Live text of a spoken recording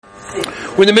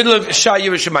We're in the middle of Shah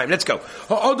Yerushalayim. Let's go.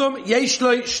 Ha'odom yesh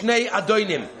lo shnei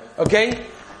adonim. Okay?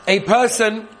 A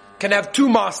person can have two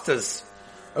masters.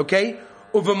 Okay?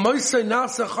 Uvemoisei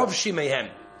nasa chavshi mehem.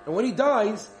 And when he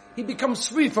dies, he becomes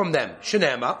free from them.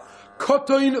 Shenema.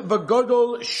 Kotoin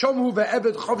v'godol shomu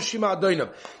ve'eved chavshi ma'adonim.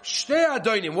 Shnei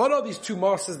adonim. What are these two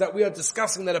masters that we are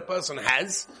discussing that a person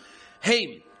has?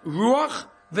 Heim. Ruach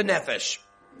v'nefesh.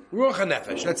 Ruach and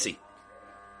nefesh. Let's see.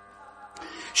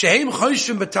 שהם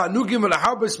חוישים בתענוגים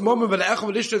ולהרבס מומים ולאחו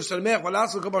ולשתו וסלמך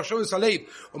ולעשו כבשו וסלב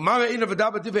ומרה אינה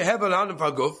ודאבה דיבי הבל הנם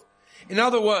פגוף. In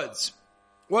other words,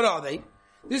 what are they?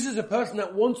 This is a person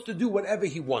that wants to do whatever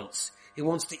he wants. He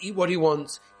wants to eat what he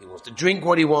wants. He wants to drink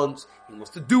what he wants. He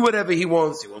wants to do whatever he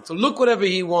wants. He wants to look whatever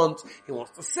he wants. He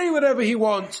wants to say whatever he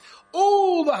wants.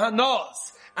 All the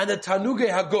hanas and the tanuge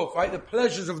haguf, right? The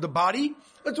pleasures of the body.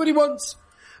 That's what he wants.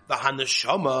 The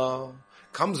hanashama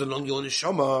comes along your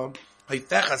neshama.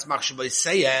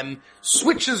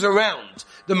 Switches around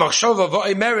the machshava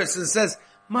v'omeres and says,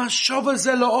 "Machshava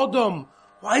ze la'odom."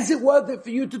 Why is it worth it for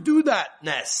you to do that,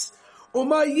 Ness? What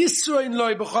are you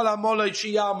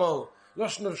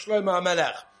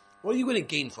going to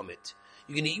gain from it?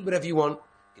 You're going to eat whatever you want.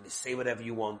 You're going to say whatever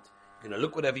you want. You're going to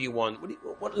look whatever you want.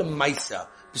 What lemaisa,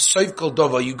 b'soif kol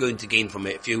dov, are you going to gain from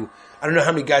it? I don't know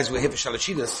how many guys were here for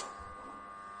Shalashidas,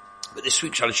 but this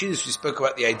week Shalashidas we spoke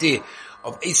about the idea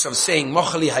of Esav saying,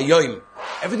 Mochali Hayoim.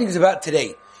 Everything is about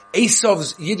today.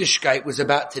 Esav's Yiddishkeit was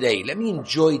about today. Let me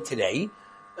enjoy today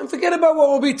and forget about what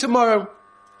will be tomorrow.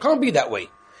 Can't be that way.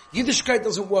 Yiddishkeit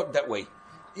doesn't work that way.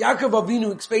 Yaakov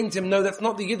Avinu explained to him, no, that's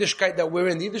not the Yiddishkeit that we're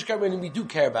in. The Yiddishkeit we're in, we do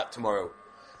care about tomorrow.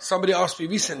 Somebody asked me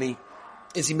recently,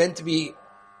 is he meant to be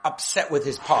upset with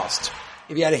his past?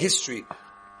 If he had a history,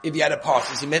 if he had a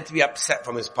past, is he meant to be upset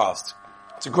from his past?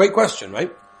 It's a great question,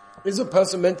 right? Is a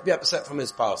person meant to be upset from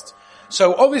his past?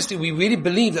 So obviously we really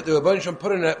believe that the Rebbeinu Shalom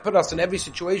put us in every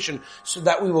situation so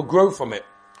that we will grow from it.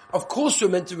 Of course we're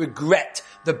meant to regret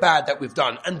the bad that we've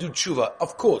done and do tshuva,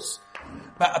 of course.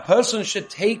 But a person should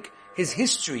take his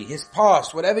history, his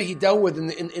past, whatever he dealt with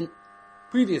in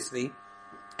previously,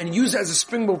 and use it as a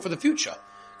springboard for the future.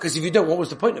 Because if you don't, what was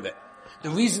the point of it? The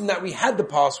reason that we had the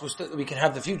past was so that we can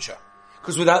have the future.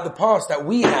 Because without the past that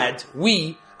we had,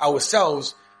 we,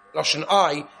 ourselves, Lashon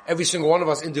I, every single one of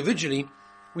us individually,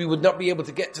 we would not be able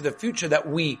to get to the future that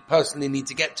we personally need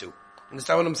to get to.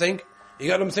 Understand what I'm saying? You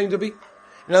got what I'm saying, Dubi?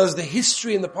 In other words, the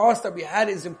history in the past that we had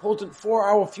is important for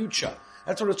our future.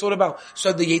 That's what it's all about.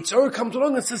 So the Yetzer Hara comes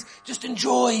along and says, just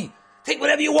enjoy. Take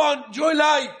whatever you want. Enjoy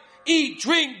life. Eat,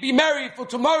 drink, be merry, for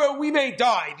tomorrow we may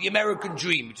die. The American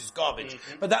dream, which is garbage.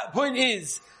 But that point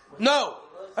is, no,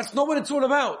 that's not what it's all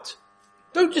about.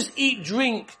 Don't just eat,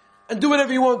 drink, and do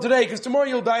whatever you want today, because tomorrow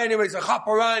you'll die anyway, so hop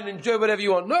around and enjoy whatever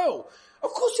you want. No. Of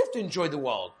course you have to enjoy the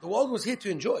world. The world was here to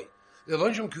enjoy. The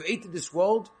Rebbeinu Shalom created this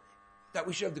world that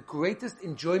we should have the greatest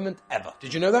enjoyment ever.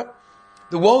 Did you know that?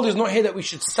 The world is not here that we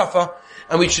should suffer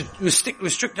and we should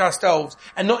restrict ourselves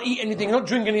and not eat anything, not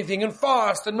drink anything and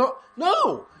fast and not,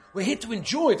 no. We're here to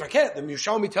enjoy. If I can't, the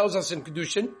Yerushalmi tells us in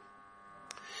Kedushin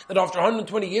that after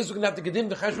 120 years we're going to have to Gedim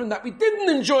the Cheshbon that we didn't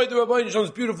enjoy the Rebbeinu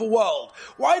Shalom's beautiful world.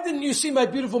 Why didn't you see my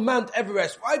beautiful Mount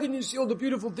Everest? Why didn't you see all the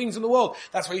beautiful things in the world?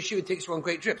 That's why Yeshiva takes you on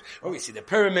great trips. Well, we see the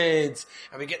pyramids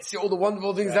and we get to see all the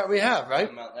wonderful things that we have,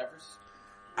 right? Mount Everest?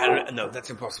 I don't know, that's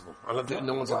impossible. I don't think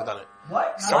no one's ever done it.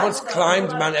 What? Someone's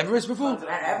climbed Mount Everest before?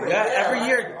 Yeah, every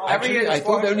year. Actually, I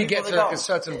thought they only get to like a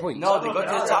certain point. No, they go to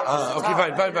the top. Okay,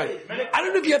 fine. I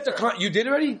don't know if you have to climb. You did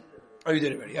already? Oh, you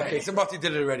did already. Okay, somebody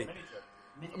did it already.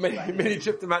 Mini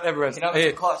trip to Mount Everest. You know how much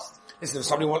it costs? Listen, if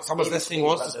someone's listening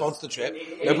wants to sponsor the trip,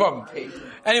 no problem.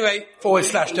 Anyway,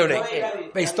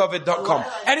 /donate. Basedovid.com.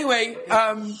 Anyway,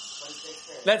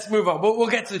 let's move on. We'll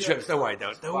get to the trips. Don't worry,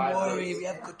 don't worry. We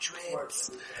have good trips.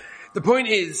 The point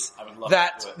is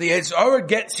that the Yetzer Hara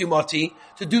gets you, Moti,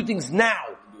 to do things now.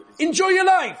 Enjoy your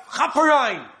life.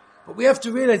 Chaparine. But we have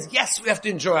to realize, yes, we have to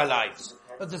enjoy our lives.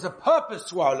 But there's a purpose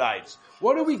to our lives.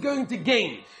 What are we going to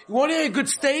gain? You want to eat a good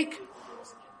steak?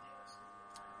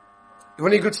 You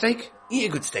want to eat a good steak? Eat a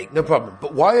good steak, no problem.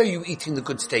 But why are you eating the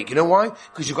good steak? You know why?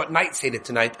 Because you've got night seder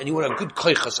tonight, and you want a good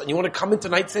koichas, and you want to come into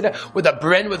night seder with a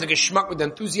bren, with a geschmack, with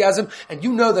enthusiasm, and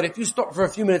you know that if you stop for a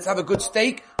few minutes, have a good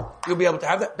steak, you'll be able to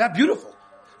have that. That's beautiful.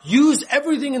 Use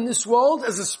everything in this world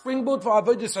as a springboard for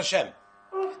Avodas Hashem.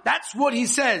 That's what he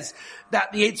says,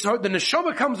 that the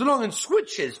neshama comes along and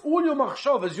switches all your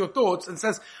machshavas, your thoughts, and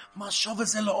says, machshava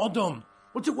ze la'odom.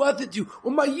 What's it worth it to you?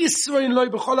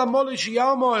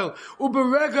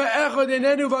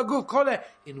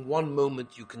 In one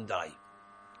moment you can die.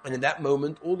 And in that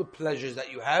moment, all the pleasures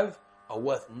that you have are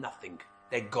worth nothing.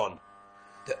 They're gone.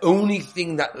 The only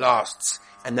thing that lasts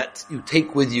and that you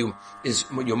take with you is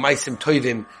your maisim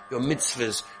tovim, your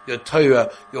mitzvahs, your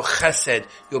Torah, your chesed,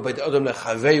 your beit adam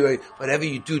lechaveiroi, whatever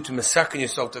you do to massacre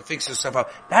yourself, to fix yourself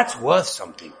up, that's worth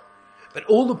something. But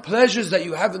all the pleasures that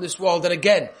you have in this world, and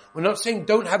again, we're not saying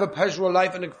don't have a pleasurable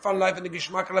life and a fun life and a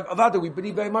gishmak life. Avada, we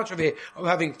believe very much of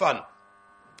having fun.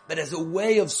 But as a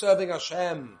way of serving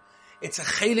Hashem, it's a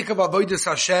chelik of avodas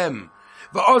Hashem.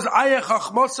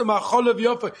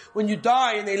 When you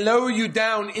die and they lower you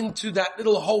down into that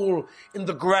little hole in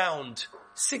the ground,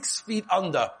 6 feet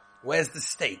under, where's the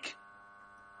stake?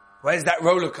 Where's that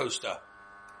roller coaster?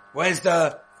 Where's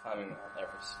the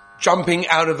jumping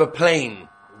out of a plane?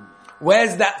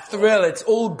 Where's that thrill? It's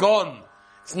all gone.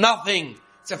 It's nothing.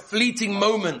 It's a fleeting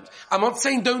moment. I'm not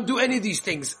saying don't do any of these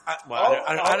things. I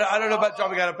don't know about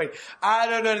jumping out of a plane. I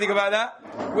don't know anything about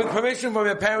that. With permission from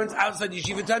your parents outside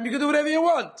yeshiva time, you can do whatever you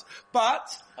want.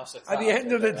 But at the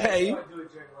end of the day,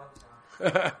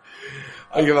 the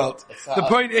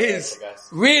point is,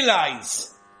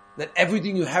 realize that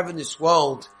everything you have in this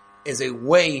world is a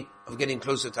way of getting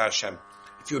closer to Hashem.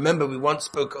 If you remember, we once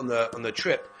spoke on the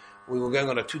trip. We were going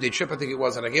on a 2-day trip, I think it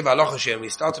was, and I gave halacha shir, and we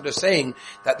started off saying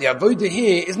that the avodah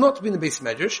here is not to be in the base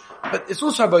medrash, but it's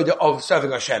also avodah of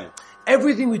serving Hashem.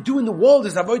 Everything we do in the world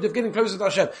is avodah of getting closer to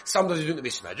Hashem. Sometimes we do it in the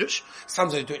base medrash,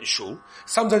 sometimes we do it in shul,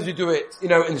 sometimes we do it, in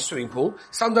the swimming pool,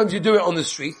 sometimes you do it on the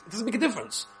street. It doesn't make a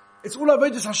difference. It's all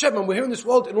avodah Hashem, and we're here in this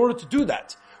world in order to do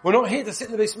that. We're not here to sit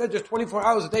in the base medrash 24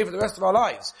 hours a day for the rest of our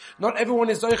lives. Not everyone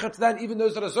is zoichet to that, even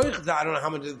those that are zoichet to that, I don't know how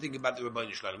much they think about the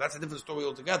Rebbeinu Shalom. That's a different story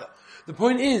altogether. The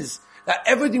point is that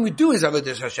everything we do is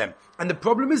avodah Hashem. And the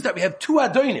problem is that we have 2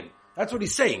 adonim. That's what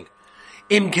he's saying.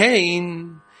 Im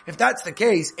kain, if that's the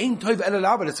case, ein tov elel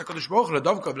avad, it's HaKadosh Baruch Hu,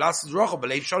 l'davka, v'las zrocha,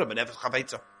 b'leiv shalom, b'nefesh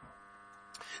chavetza.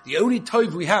 The only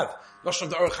tov we have, Lashon of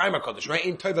the Orach Chaim HaKadosh, right?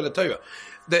 Ein tov elel Torah.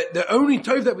 The only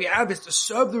tov that we have is to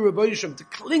serve the Rebbeinu Shalom, to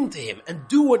cling to him, and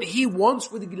do what he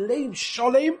wants with a gileim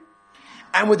shalom,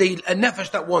 and with a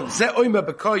nefesh that wants. Ze oimer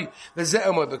b'koi, v'ze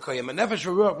oimer b'koi. And a nefesh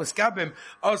v'ruach miskabim,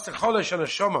 as techolosh and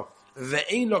hashama.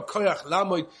 Ve'ein lo koyach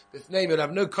lamoid b'fnei, and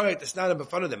have no koyach to stand up in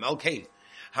front of them. Al-kain.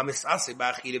 Ha-mis'aseh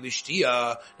b'achile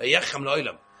v'shtiyah, le'yechem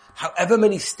lo'olam. However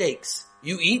many steaks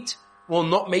you eat will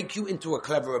not make you into a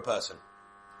cleverer person.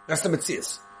 That's the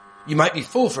metzias. You might be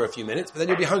full for a few minutes, but then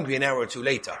you'll be hungry an hour or two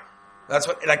later. That's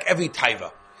what, like every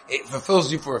taiva. It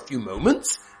fulfills you for a few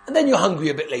moments, and then you're hungry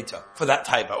a bit later for that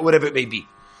taiva, or whatever it may be.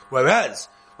 Whereas,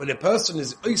 when a person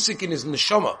is oisik in his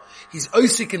neshama, he's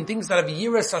oisik in things that have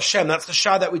yiras Hashem, that's the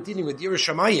shah that we're dealing with, yiras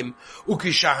shamayim,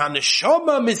 ukisha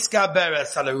ha-neshama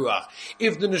miskaberes al-ruach.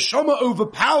 If the neshama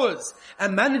overpowers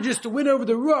and manages to win over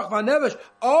the ruach v'nevesh,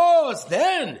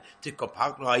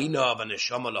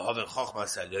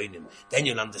 then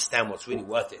you'll understand what's really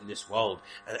worth it in this world,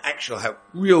 and actually have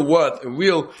real worth and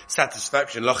real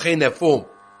satisfaction. Lachein, therefore,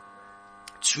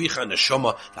 tzricha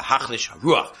neshama lahachlish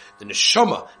haruach. The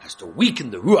neshama has to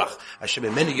weaken the ruach. Hashem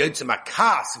emenu yotzem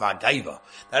hakas v'agaiva.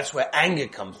 That's where anger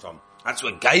comes from. That's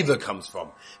where gaiva comes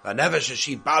from. V'nefesh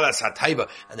she balas hataiva,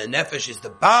 and the nefesh is the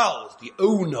baal, is the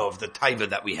owner of the taiva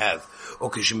that we have.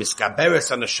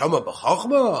 Okishimiskaberes haneshama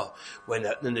b'chachma, when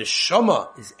the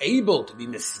neshama is able to be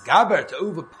miskaber, to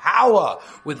overpower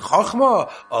with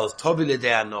chachma, as tovi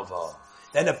l'dei anova.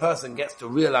 Then a person gets to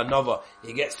real anova,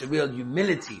 he gets to real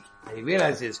humility, and he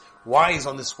realizes why he's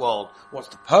on this world, what's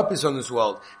the purpose on this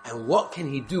world, and what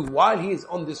can he do while he is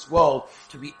on this world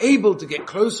to be able to get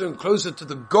closer and closer to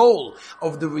the goal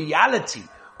of the reality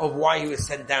of why he was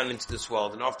sent down into this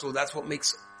world. And after all, that's what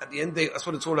makes, at the end of the day, that's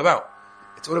what it's all about.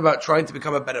 It's all about trying to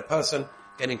become a better person,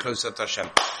 getting closer to Hashem.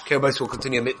 Okay, everybody, so we'll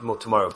continue a bit more tomorrow.